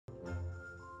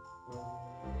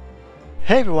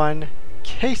Hey everyone,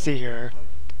 Casey here,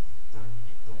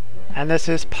 and this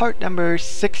is part number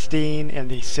 16 in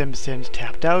the Simpsons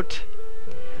Tapped Out.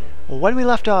 When we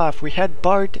left off, we had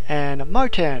Bart and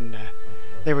Martin.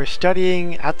 They were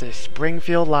studying at the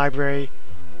Springfield Library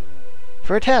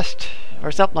for a test,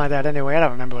 or something like that anyway, I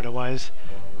don't remember what it was.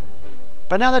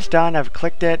 But now that's done, I've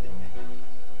clicked it,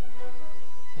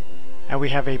 and we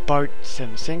have a Bart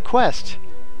Simpson quest.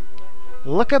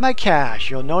 Look at my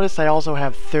cash. You'll notice I also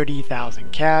have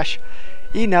 30,000 cash.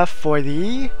 Enough for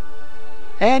the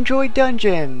Android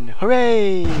Dungeon.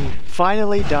 Hooray!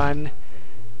 Finally done.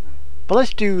 But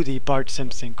let's do the Bart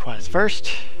Simpson quest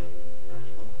first.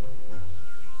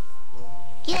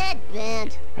 Get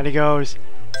bent. And he goes,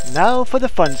 now for the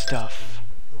fun stuff.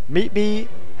 Meet me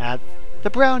at the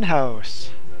Brown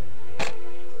House.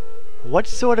 What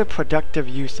sort of productive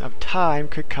use of time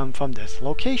could come from this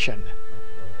location?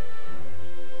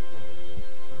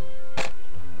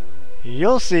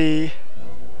 You'll see.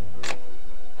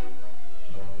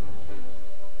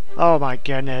 Oh my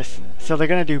goodness. So they're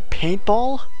gonna do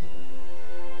paintball?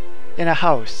 In a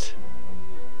house.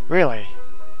 Really?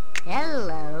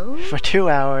 Hello. For 2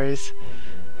 hours.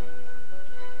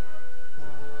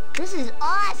 This is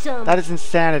awesome. That is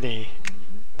insanity.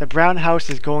 The Brown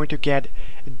House is going to get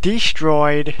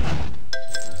destroyed.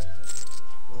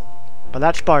 But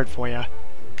that's Bart for you.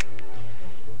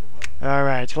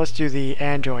 Alright, so let's do the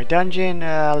Android Dungeon.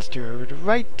 Let's do it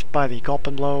right by the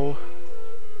Gulpin Blow.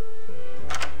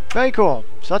 Very cool.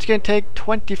 So that's going to take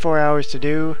 24 hours to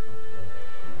do.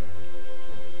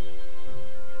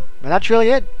 But that's really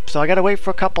it. So I gotta wait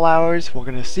for a couple hours. We're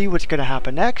going to see what's going to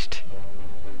happen next.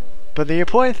 But the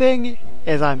important thing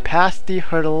is I'm past the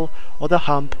hurdle or the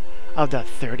hump of the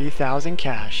 30,000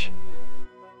 cash.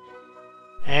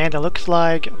 And it looks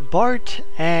like Bart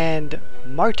and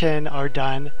Martin are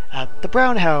done at the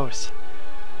Brown House,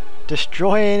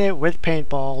 destroying it with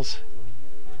paintballs.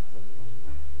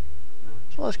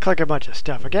 So let's click a bunch of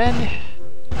stuff again.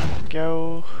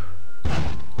 Go.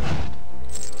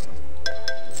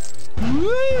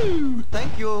 Woo!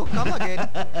 Thank you. Come again.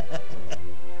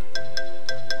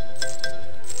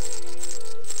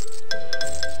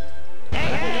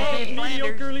 Hey,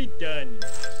 mediocrely done.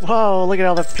 Whoa, look at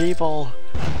all the people.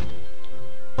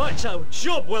 That's a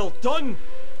job well done.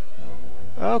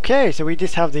 Okay, so we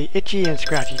just have the itchy and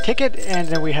scratchy ticket, and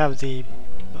then we have the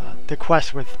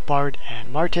quest with Bart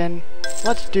and Martin.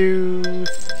 Let's do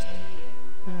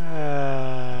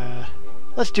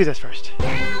this first.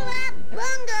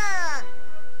 Cowabunga!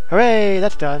 Hooray,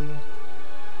 that's done.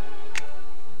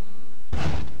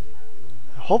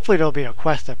 Hopefully there'll be a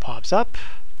quest that pops up.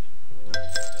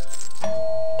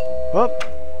 Whoop.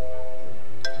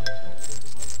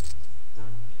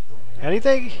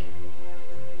 Anything?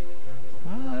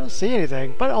 Well, I don't see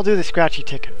anything, but I'll do the scratchy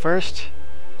ticket first.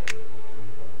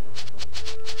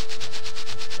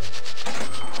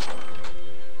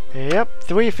 Yep,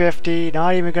 350,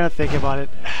 not even gonna think about it.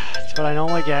 That's what I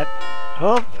normally get.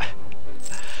 Oh,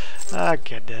 oh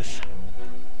goodness.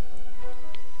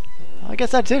 I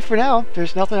guess that's it for now.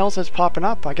 There's nothing else that's popping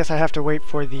up. I guess I have to wait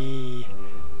for the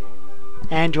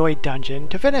Android Dungeon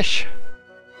to finish.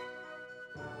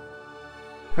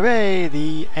 Hooray!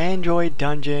 The Android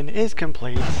Dungeon is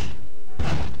complete.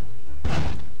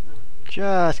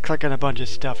 Just clicking a bunch of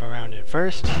stuff around it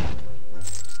first.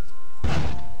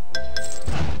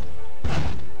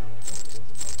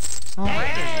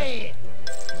 Hey!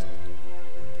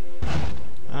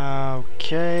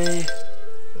 Okay.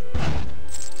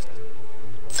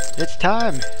 It's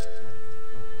time.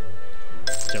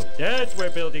 So that's where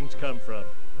buildings come from.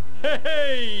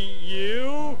 Hey,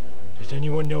 you! Does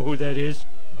anyone know who that is?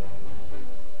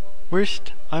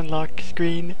 Worst unlock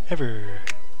screen ever.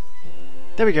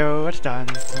 There we go, it's done.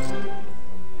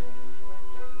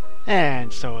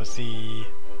 And so is the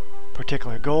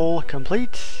particular goal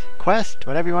complete, quest,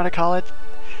 whatever you want to call it.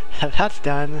 That's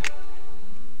done.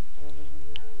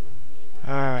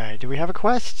 Alright, do we have a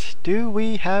quest? Do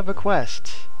we have a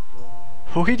quest?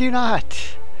 We do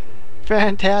not!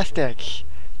 Fantastic!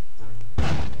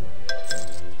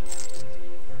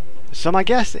 So my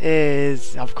guess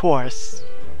is, of course,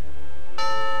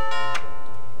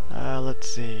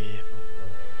 let's see.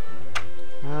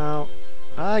 Oh,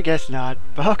 I guess not.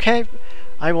 But okay,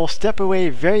 I will step away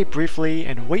very briefly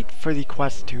and wait for the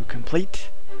quest to complete.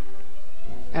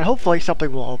 And hopefully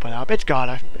something will open up. It's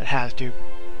gotta. It has to.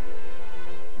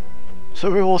 So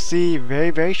we will see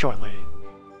very, very shortly.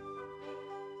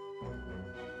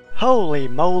 Holy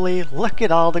moly, look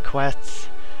at all the quests.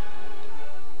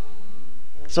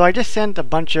 So I just sent a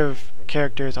bunch of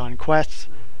characters on quests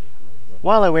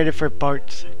while I waited for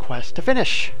Bart's quest to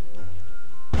finish.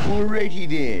 Alrighty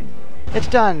then. It's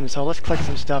done, so let's click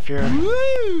some stuff here.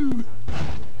 Woo!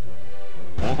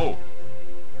 Oh.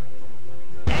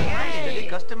 Hey,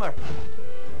 customer.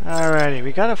 Alrighty,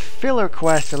 we got a filler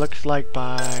quest, it looks like,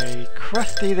 by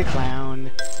Krusty the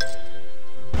Clown.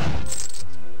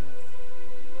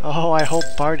 Oh, I hope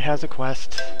Bart has a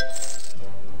quest.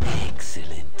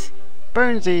 Excellent.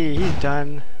 Burnsy, he's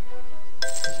done.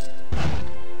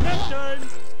 Next time.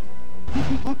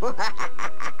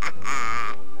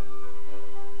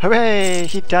 Hooray!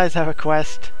 He does have a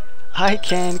quest. I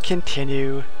can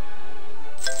continue.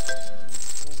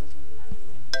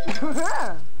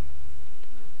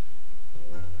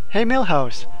 Hey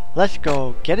Millhouse, let's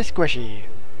go get a squishy.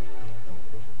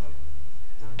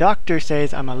 Doctor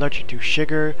says I'm allergic to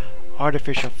sugar,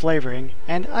 artificial flavoring,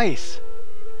 and ice.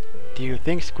 Do you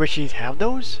think squishies have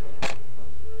those?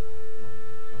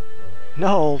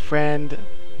 No, old friend,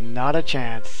 not a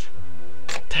chance.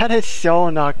 That is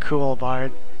so not cool,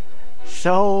 Bart.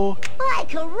 So Ay,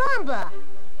 caramba!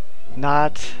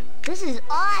 not This is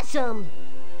awesome!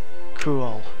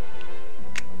 cool.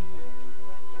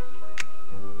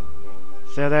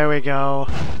 So there we go.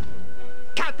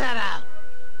 Cut that out.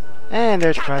 And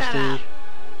there's Krusty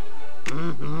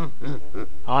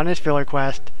on his filler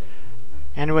quest.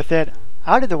 And with it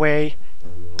out of the way,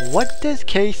 what does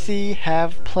Casey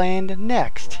have planned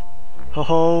next?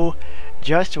 Oh,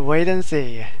 just wait and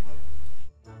see.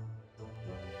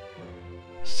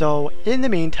 So in the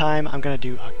meantime, I'm gonna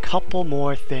do a couple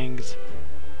more things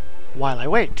while I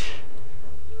wait.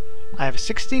 I have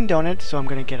 16 donuts, so I'm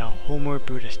gonna get a Homer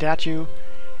Buddha statue.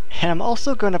 And I'm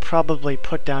also gonna probably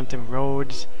put down some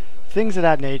roads, things of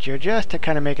that nature, just to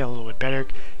kind of make it a little bit better,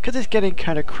 because it's getting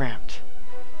kind of cramped.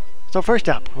 So first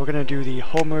up, we're gonna do the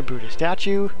Homer Buddha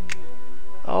statue.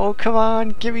 Oh, come on,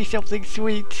 give me something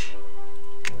sweet.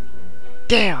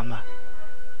 Damn!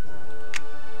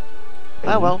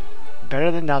 Ah well, better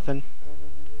than nothing.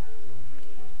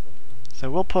 So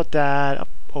we'll put that up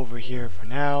over here for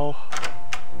now.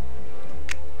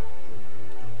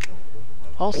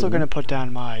 Also gonna put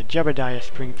down my Jebediah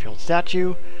Springfield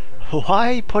statue.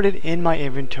 Why I put it in my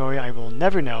inventory, I will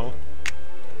never know.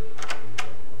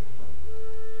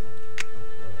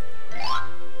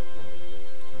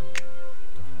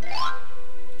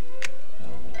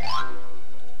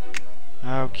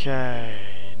 Okay,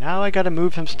 now I gotta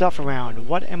move some stuff around.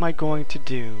 What am I going to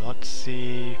do? Let's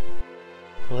see.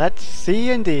 Let's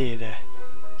see indeed.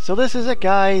 So this is it,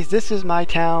 guys. This is my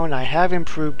town. I have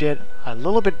improved it a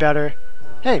little bit better.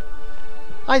 Hey,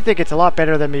 I think it's a lot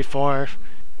better than before.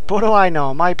 But what do I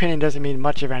know? My opinion doesn't mean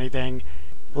much of anything.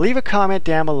 Leave a comment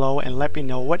down below and let me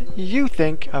know what you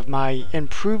think of my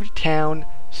improved town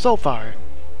so far.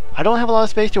 I don't have a lot of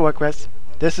space to work with.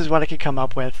 This is what I could come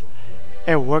up with.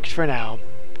 It works for now.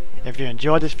 If you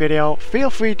enjoyed this video, feel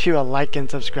free to like and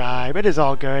subscribe. It is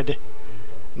all good.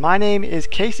 My name is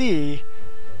KC,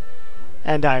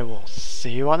 and I will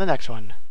see you on the next one.